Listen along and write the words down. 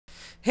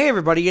Hey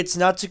everybody, it's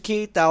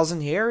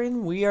Natsuki8000 here,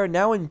 and we are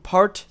now in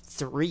part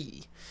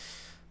 3.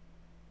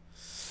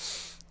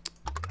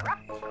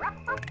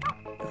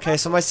 Okay,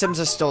 so my Sims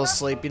are still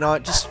asleep. You know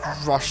what? Just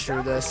rush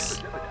through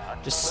this.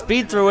 Just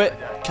speed through it,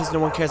 because no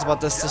one cares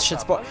about this. This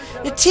shit's boring.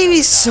 The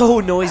TV's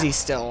so noisy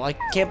still. I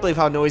can't believe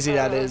how noisy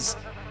that is.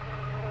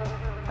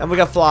 And we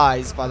got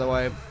flies, by the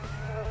way.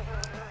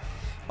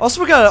 Also,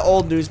 we got an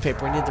old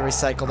newspaper. We need to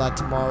recycle that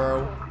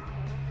tomorrow.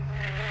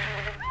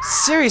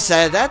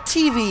 Seriously, that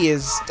TV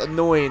is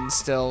annoying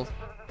still.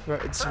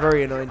 It's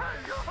very annoying.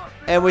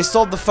 And we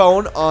stole the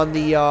phone on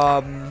the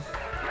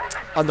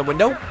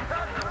window,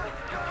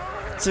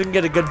 so we can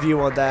get a good view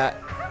on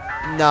that.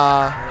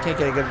 Nah, can't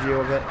get a good view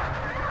of it.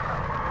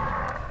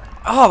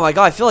 Oh my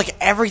god, I feel like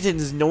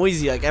everything's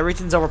noisy. Like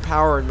everything's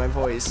overpowering my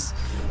voice.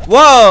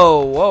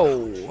 Whoa,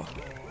 whoa.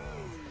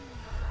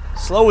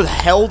 Slow the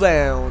hell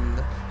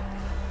down.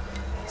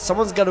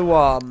 Someone's got to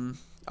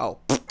oh,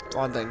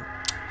 wrong thing.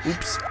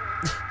 Oops.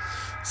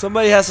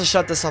 Somebody has to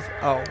shut this off.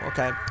 Oh,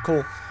 okay.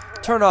 Cool.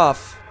 Turn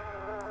off.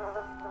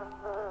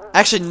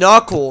 Actually,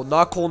 not cool.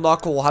 Not cool,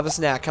 not cool. Have a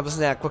snack. Have a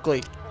snack,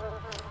 quickly.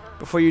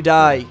 Before you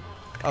die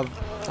of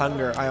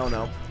hunger. I don't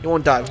know. You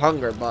won't die of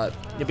hunger, but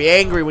you'll be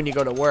angry when you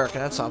go to work,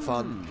 and that's not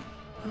fun.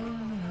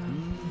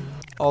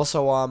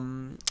 Also, I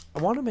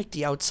want to make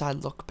the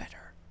outside look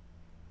better.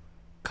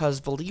 Because,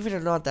 believe it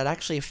or not, that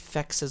actually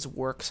affects his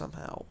work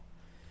somehow.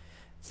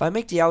 If I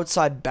make the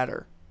outside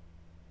better,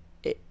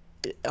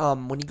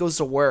 when he goes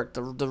to work,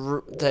 the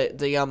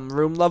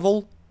room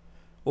level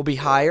will be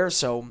higher,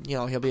 so you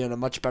know he'll be in a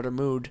much better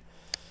mood.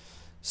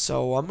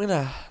 So I'm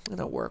gonna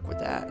work with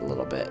that a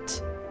little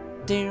bit.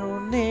 Where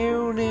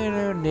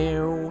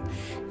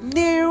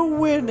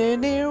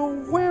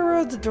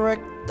are the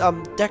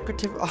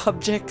decorative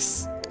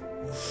objects?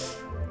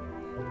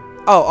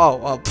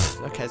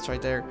 Okay, it's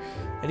right there.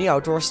 Any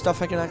outdoor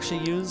stuff I can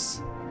actually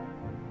use?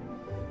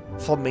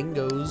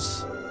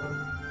 Flamingos.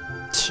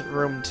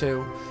 Room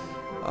 2.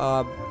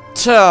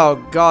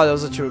 Oh god,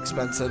 those are too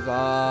expensive.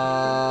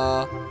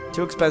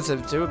 Too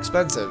expensive, too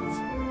expensive.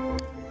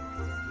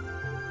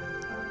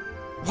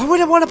 Why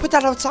would I want to put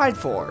that outside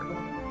for?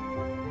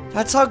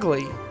 That's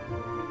ugly.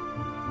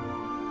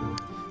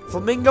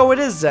 Flamingo it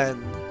is then.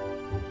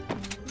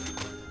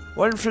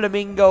 One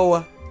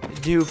flamingo,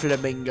 two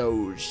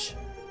flamingos.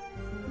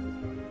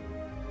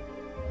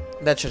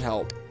 That should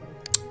help.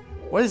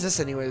 What is this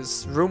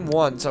anyways? Room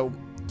 1, so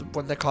the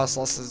one that costs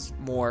less is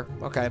more.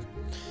 Okay.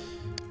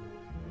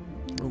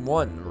 Room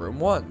 1, room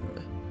 1.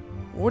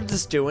 What did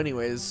this do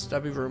anyways?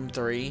 That'd be room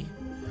 3.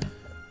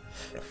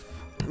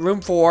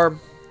 Room 4.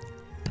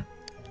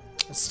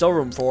 It's still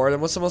room 4. Then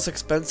what's the most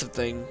expensive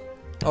thing?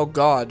 Oh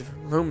god,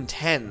 room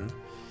 10.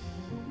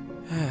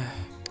 Can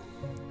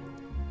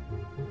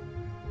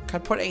I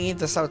put any of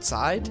this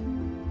outside?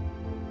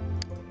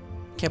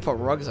 Can't put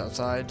rugs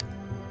outside.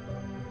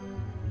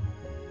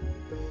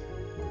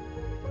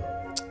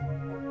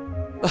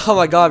 Oh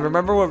my god,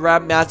 remember what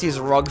Matthew's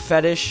rug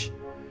fetish?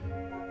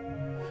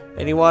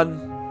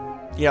 Anyone?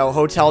 You know,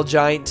 Hotel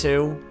Giant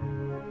 2.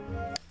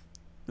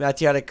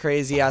 Matthew had a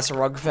crazy ass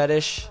rug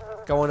fetish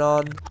going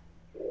on.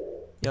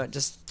 You know,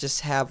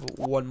 just have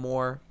one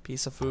more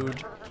piece of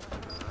food.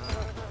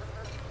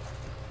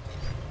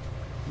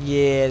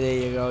 Yeah, there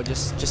you go.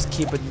 Just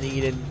keep it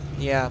eating.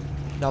 Yeah,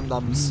 num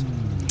nums.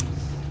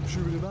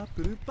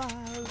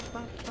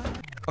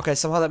 Okay,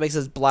 somehow that makes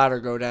his bladder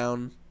go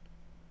down.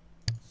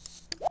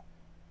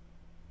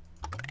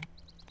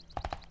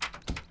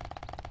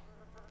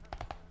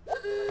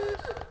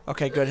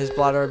 Okay, good. His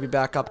bladder will be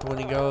back up when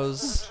he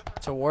goes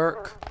to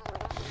work,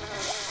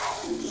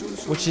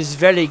 which is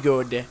very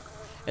good.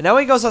 And now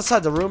when he goes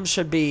outside, the room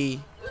should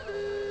be,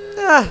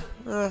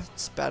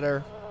 it's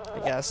better, I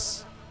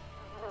guess.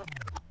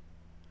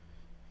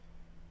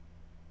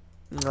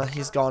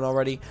 He's gone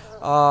already.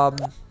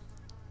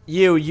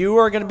 You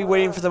are gonna be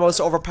waiting for the most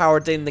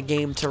overpowered thing in the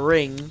game to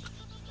ring,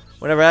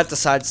 whenever that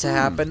decides to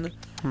happen.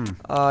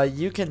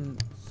 You can,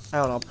 I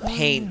don't know,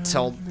 paint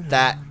till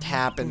that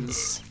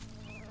happens.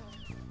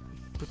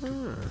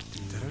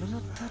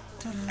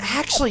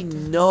 Actually,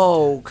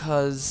 no,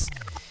 because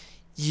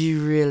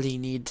you really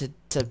need to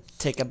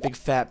take a big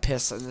fat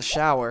piss in the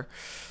shower.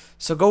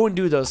 So go and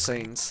do those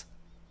things.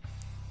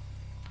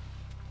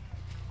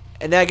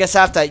 And then I guess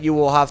after that you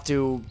will have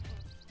to,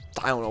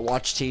 I don't know,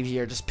 watch TV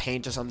or just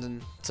paint or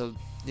something so,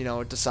 you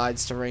know, it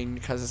decides to rain,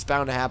 because it's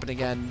bound to happen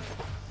again.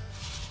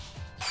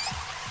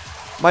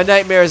 My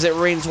nightmare is it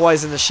rains while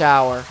he's in the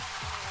shower.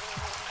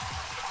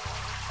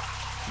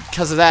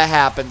 Because if that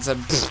happens,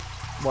 then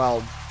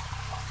well,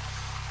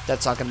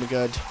 that's not gonna be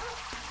good.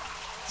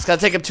 It's gonna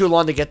take him too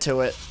long to get to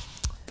it.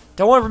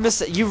 Don't want to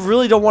miss it. You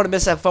really don't want to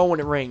miss that phone when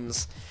it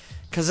rings,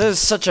 because there's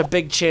such a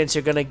big chance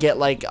you're gonna get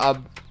like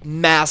a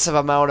massive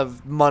amount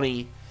of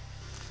money,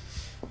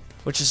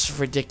 which is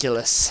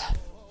ridiculous.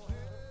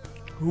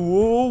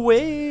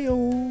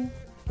 Whoa,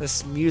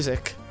 this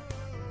music.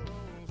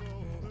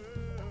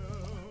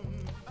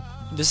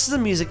 This is the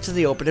music to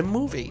the opening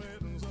movie.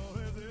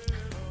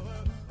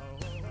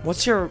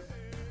 What's your...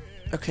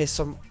 Okay,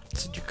 so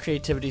So your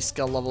creativity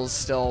skill level is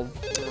still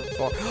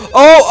 4.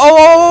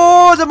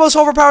 Oh, the most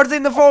overpowered thing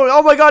in the phone.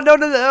 Oh my god, no,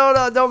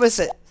 don't miss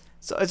it.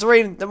 So it's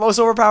raining. The most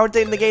overpowered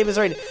thing in the game is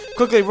raining.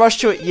 Quickly, rush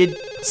to it. You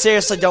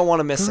seriously don't want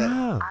to miss it.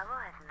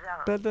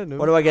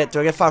 What do I get? Do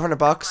I get 500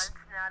 bucks?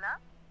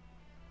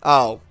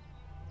 Oh.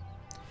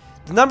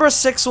 The number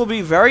 6 will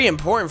be very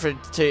important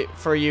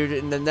for you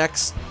in the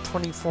next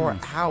 24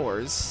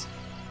 hours.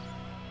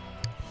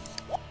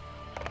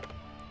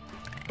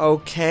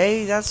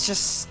 Okay, that's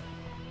just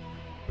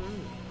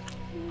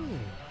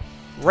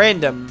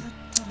random.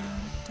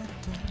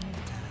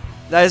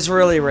 That is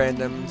really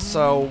random,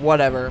 so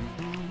whatever.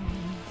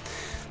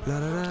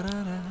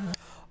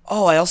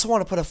 Oh, I also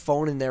want to put a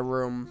phone in their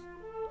room.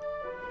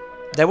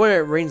 That way when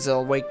it rains,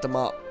 it'll wake them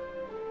up.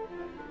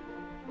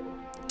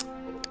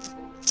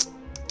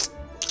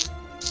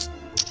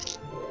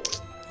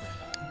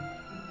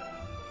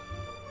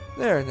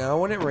 There, now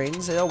when it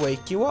rains, it'll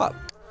wake you up.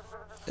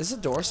 Is the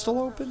door still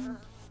open?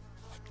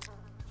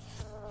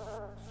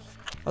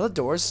 Are the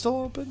doors still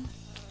open?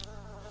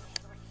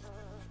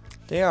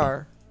 They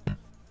are.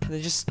 Can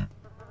they just... I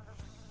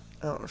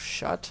don't know,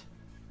 shut?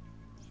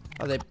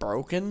 Are they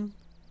broken?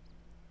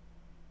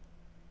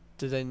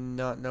 Do they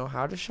not know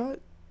how to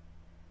shut?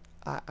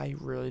 I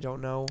really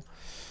don't know.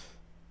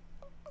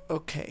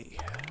 Okay.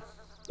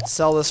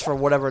 Sell this for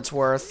whatever it's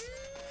worth.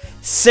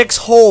 6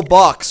 whole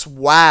bucks.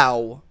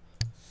 Wow.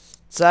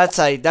 So that's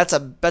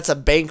a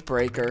bank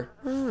breaker.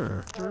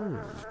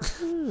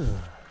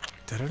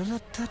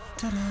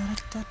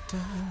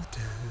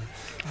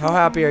 How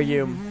happy are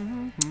you?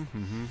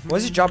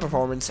 What's your job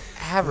performance?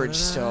 Average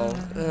still.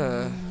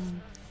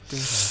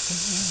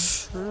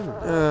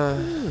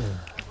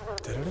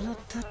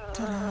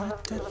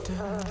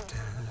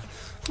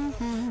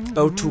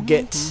 Oh, to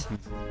get.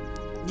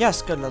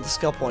 Yes, good, another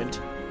skill point.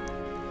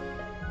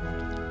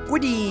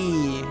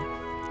 Woody.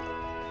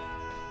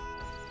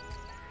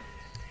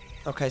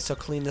 Okay, so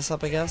clean this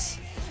up, I guess.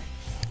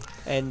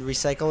 And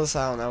recycle this.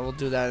 I don't know. We'll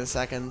do that in a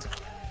second.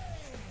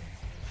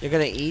 You're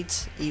gonna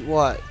eat? Eat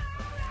what?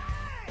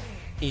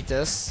 Eat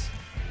this.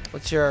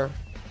 What's your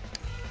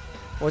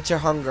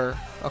hunger?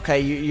 Okay,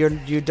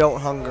 you don't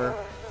hunger.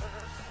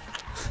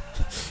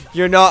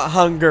 You're not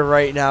hunger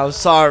right now.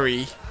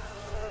 Sorry.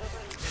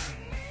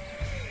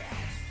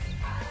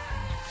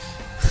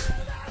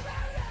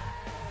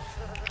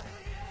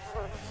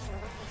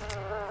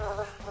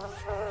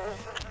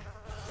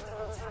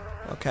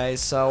 Okay,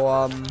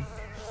 so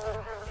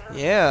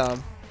yeah.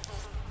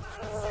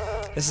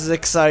 This is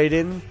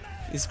exciting.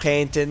 He's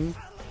painting.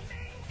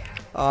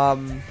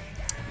 The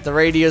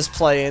radio's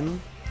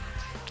playing.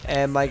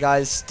 And my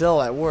guy's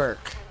still at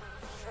work.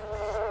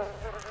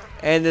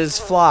 And there's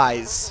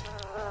flies.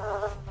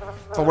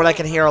 From what I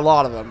can hear, a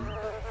lot of them.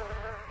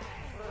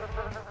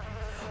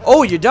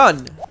 Oh, you're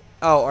done.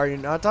 Oh, are you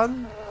not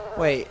done?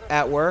 Wait,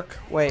 at work?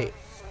 Wait.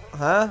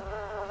 Huh?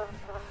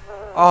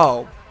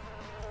 Oh.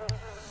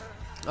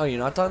 Oh, you're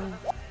not done?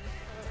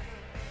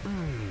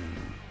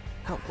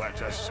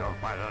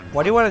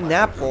 What do you want a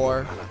nap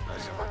for?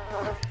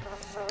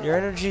 Your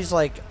energy's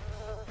like...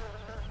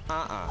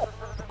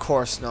 Of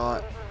course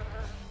not.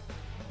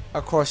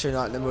 Of course you're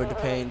not in the mood to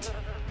paint.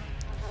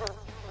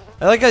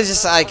 I like it's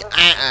just like,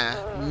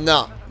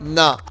 no, I'm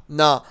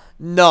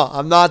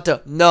not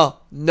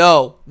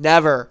no,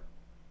 never.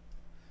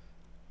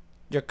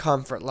 Your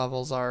comfort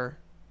levels are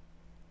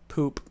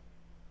poop.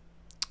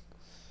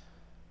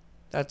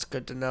 That's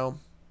good to know.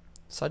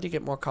 So how do you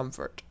get more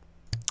comfort?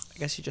 I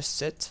guess you just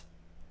sit.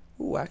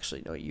 Ooh,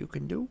 actually, know what you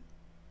can do?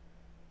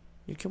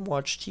 You can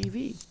watch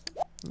TV.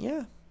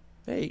 Yeah,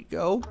 there you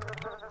go.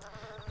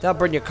 That'll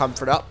bring your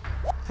comfort up.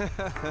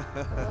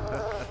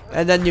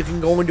 And then you can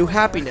go into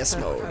happiness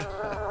mode.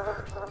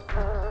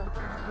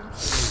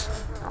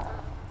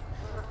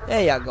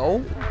 There you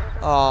go.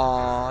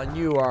 Aw,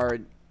 you are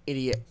an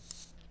idiot.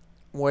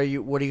 What are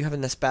you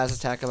having a spaz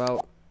attack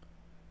about?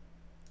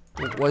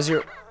 Was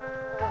your...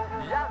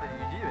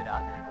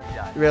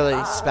 Really?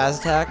 Spaz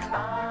attack?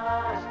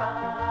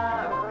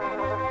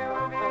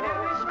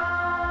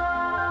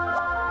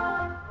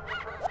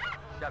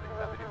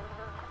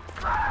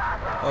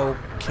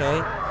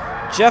 Okay.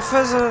 Jeff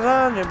has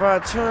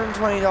brought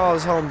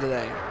 $220 home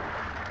today.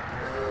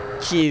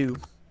 Q.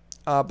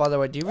 By the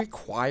way, do you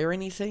require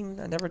anything?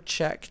 I never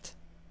checked.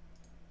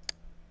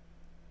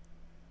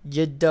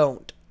 You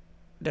don't.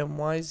 Then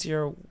why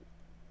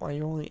are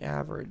you only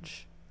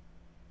average?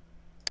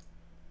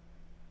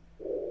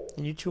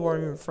 And you two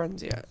aren't even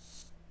friends yet.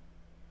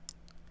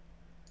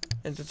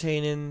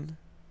 Entertaining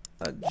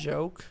a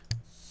joke.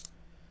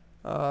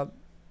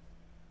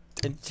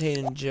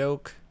 Entertaining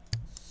joke.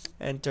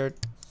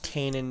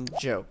 Entertaining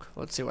joke.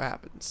 Let's see what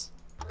happens.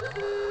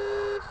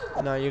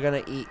 No, you're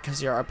gonna eat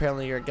because you're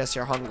apparently I guess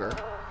you're hunger.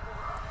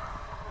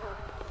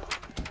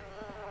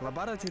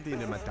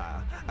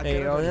 There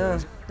you go, yeah.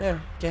 Yeah,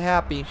 get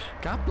happy.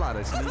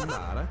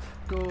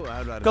 Good,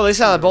 at least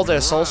now both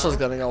their socials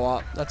gonna go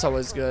up. That's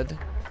always good.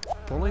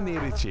 Plus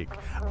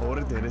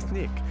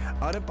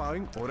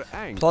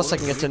I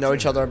can get to know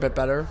each other a bit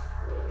better.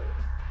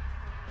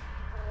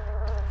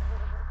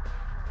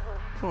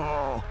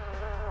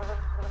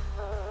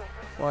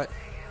 What?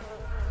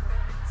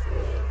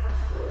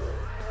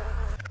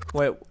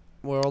 Wait,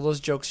 were all those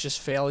jokes just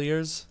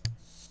failures?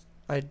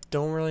 I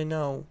don't really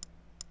know.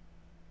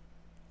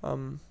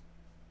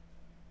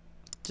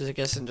 Does it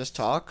guess and just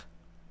talk?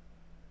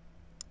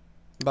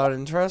 About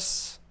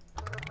interests?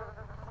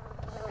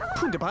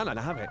 Well,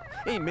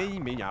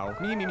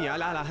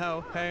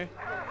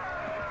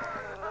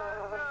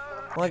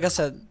 like I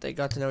said, they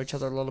got to know each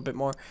other a little bit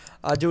more.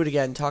 Do it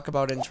again. Talk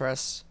about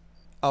interests.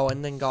 Oh,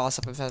 and then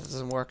gossip if that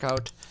doesn't work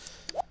out.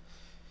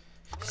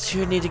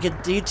 You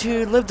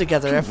two live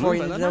together, therefore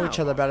you need to know each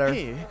other better.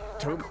 There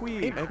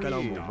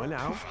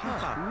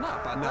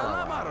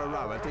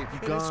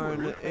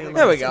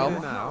we go.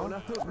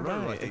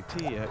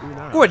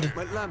 Good.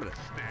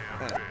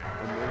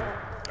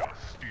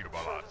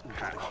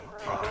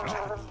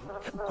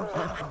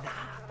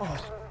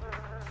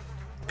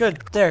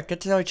 Good. There,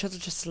 get to know each other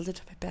just a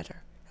little bit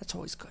better. That's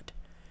always good.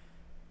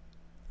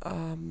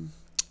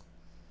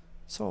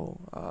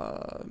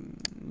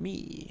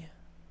 Me.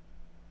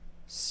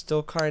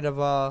 Still kind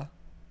of,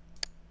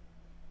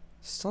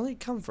 still need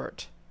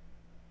comfort.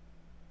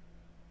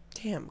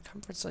 Damn,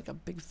 comfort's like a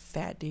big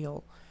fat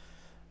deal.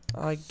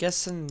 I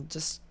guess and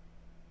just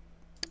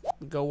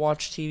go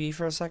watch TV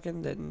for a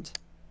second, and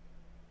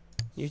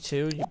you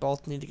two, you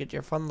both need to get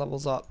your fun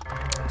levels up.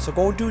 So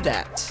go do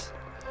that.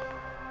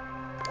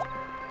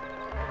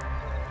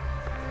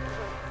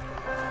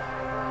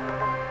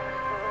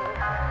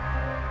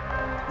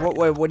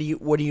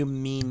 What do you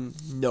mean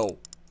no?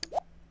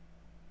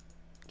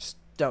 Just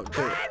don't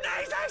do it.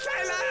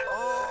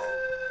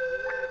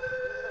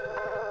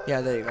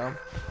 Yeah, there you go.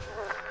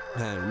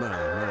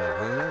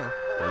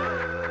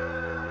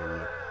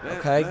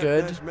 Okay,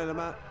 good.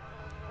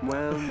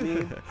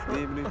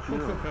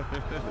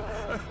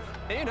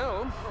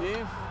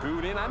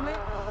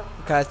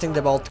 Okay, I think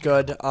they're both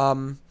good.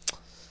 You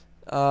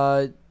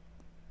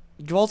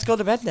both go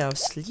to bed now.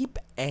 Sleep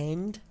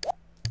and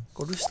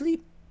go to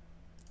sleep.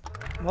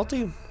 I'll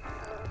do.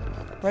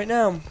 Right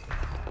now.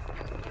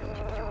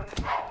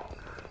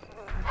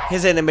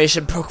 His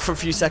animation broke for a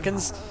few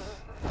seconds.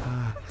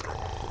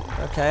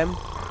 Okay.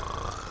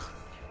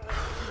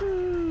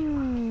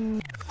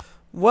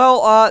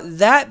 Well,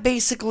 that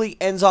basically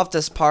ends off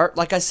this part.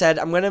 Like I said,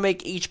 I'm going to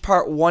make each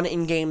part one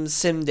in-game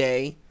sim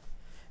day.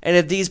 And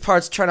if these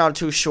parts turn out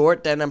too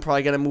short, then I'm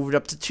probably going to move it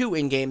up to 2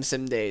 in-game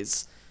sim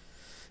days.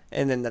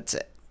 And then that's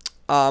it.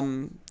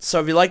 So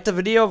if you liked the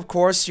video, of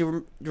course,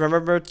 you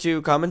remember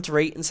to comment,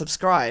 rate, and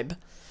subscribe.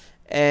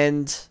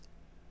 And,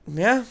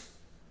 yeah,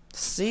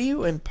 see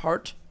you in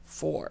part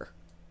 4.